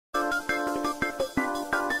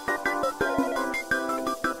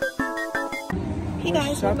Hey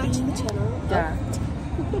guys, welcome back to the channel. Yeah.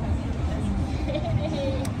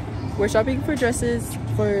 We're shopping for dresses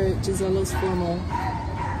for Gisella's formal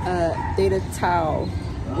Data Tau.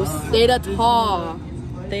 Data Tau.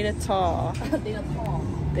 Data Tau.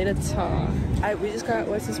 Data Tau. Alright, we just got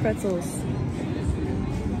Wes's pretzels.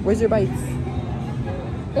 Where's your bites?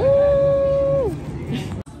 Ooh!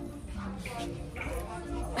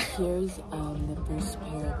 Here's the first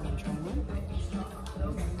pair of my trauma.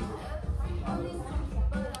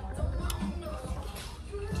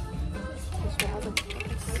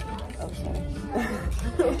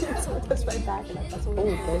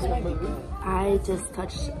 I just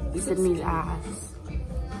touched Sydney's ass.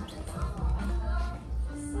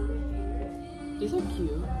 These are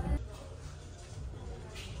cute.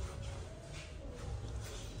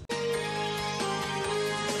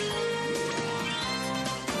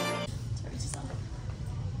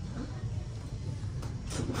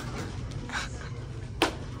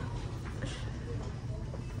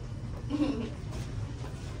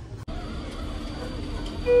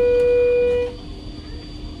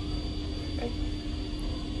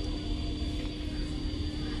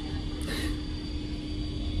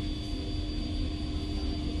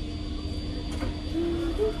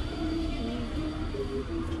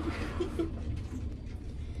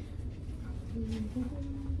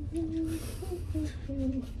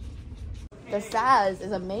 The size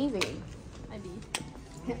is amazing.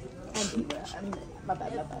 My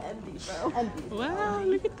bad. Wow,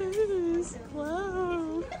 look at this.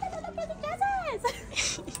 Wow.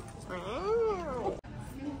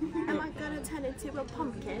 Am I gonna turn into a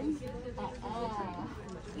pumpkin?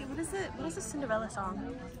 Wait, what is it? What is the Cinderella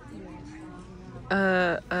song?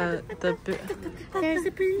 There's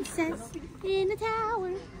a princess in the tower.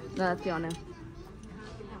 No, that's Fiona.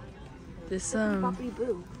 This Boppity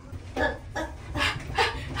boo.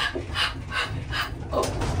 Oh,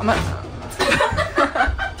 I'm not.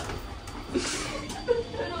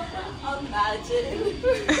 Imagine.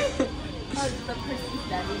 The person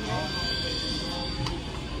standing there.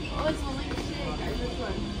 Oh, it's only shit. This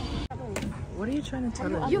one. What are you trying to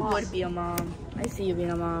tell us? You would be a mom. I see you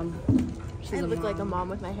being a mom. I look like a mom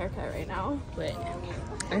with my haircut right now. Wait.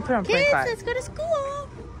 Let me put on Kids, 0.5. let's go to school.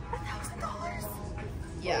 $1,000.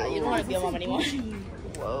 Yeah, you don't want to be a mom anymore.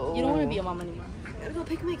 Whoa. You don't want to be a mom anymore. I gotta go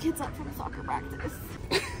pick my kids up from soccer practice.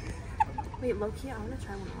 Wait, low-key, I want to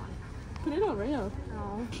try one on. Put it on right now.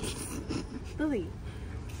 Oh. Lily,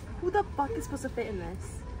 who the fuck is supposed to fit in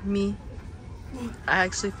this? Me. I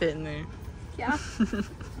actually fit in there. Yeah.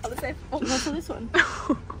 I'll say, oh, go for this one.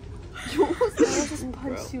 You almost just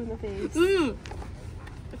punched you in the face.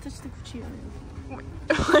 I touched the Gucci on you.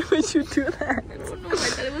 Why would you do that? I don't know. I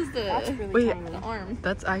thought it was the, that's really tiny. The arm.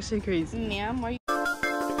 That's actually crazy. Ma'am, are you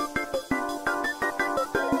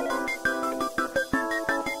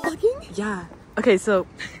fucking? Yeah. Okay, so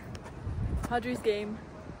Padres game.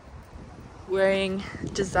 Wearing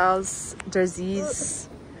Giselle's jerseys,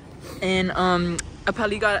 and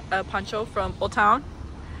Apelli got a poncho from Old Town,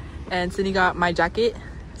 and Sydney got my jacket.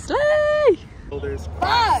 Slay! Shoulders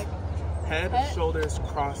cross. Head, shoulders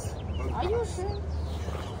cross. Are you sure?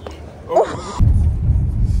 Oh.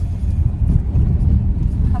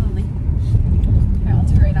 Probably. Here, I'll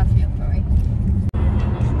do it right after you. Alright.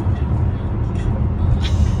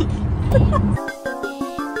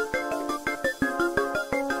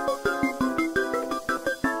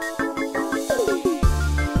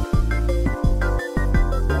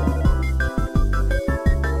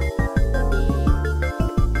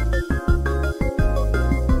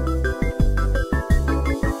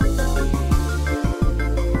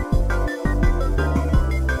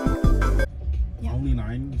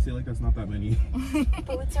 Not that many.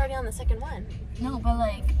 But it's already on the second one. No, but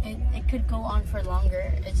like it could go on for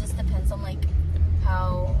longer. It just depends on like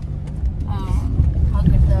how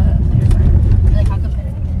good the players are, like how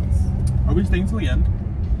competitive it is. Are we staying till the end?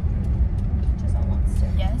 Giselle wants to.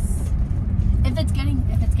 Yes. If it's getting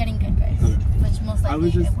good, guys, okay. which most likely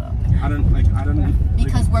it will. I don't know.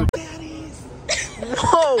 Because we're.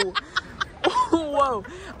 Whoa! Whoa!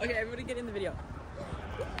 Okay, everybody get in the video.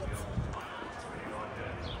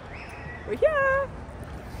 We're here.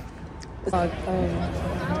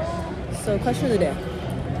 So, question of the day: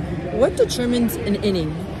 what determines an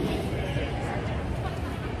inning?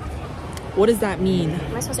 What does that mean?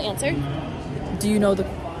 Am I supposed to answer? Do you know the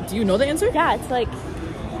answer? Yeah, it's like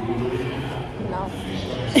no.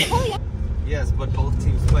 Oh yeah. Yes, but both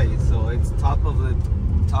teams play, so it's top of the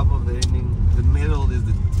inning. The middle is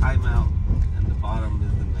the timeout, and the bottom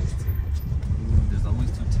is the next team. There's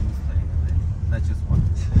always two teams playing, not just one.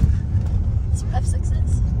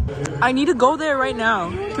 F6s. I need to go there right now.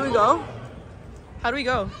 Can we go? How do we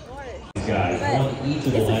go? Is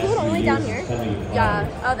the food only down here? Yeah.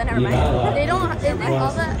 Oh, then never mind. They don't. Is it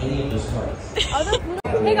all the food?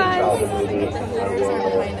 Hey guys.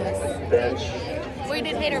 We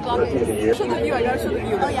did hater blogging. Show the view. I gotta show the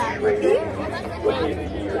view. Oh yeah.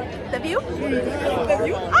 The view? The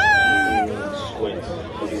view? Ah!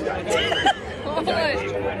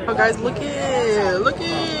 Oh guys, look it. Look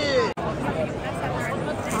it.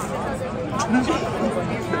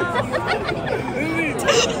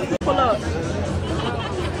 Pull up.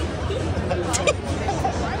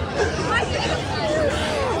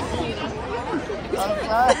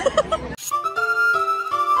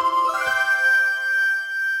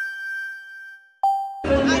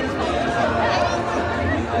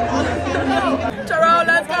 Taro,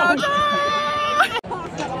 let's go.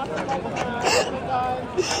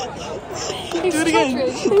 Do it again.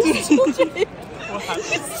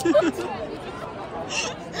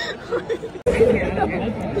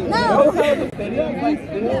 No.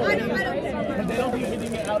 I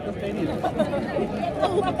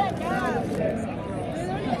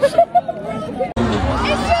don't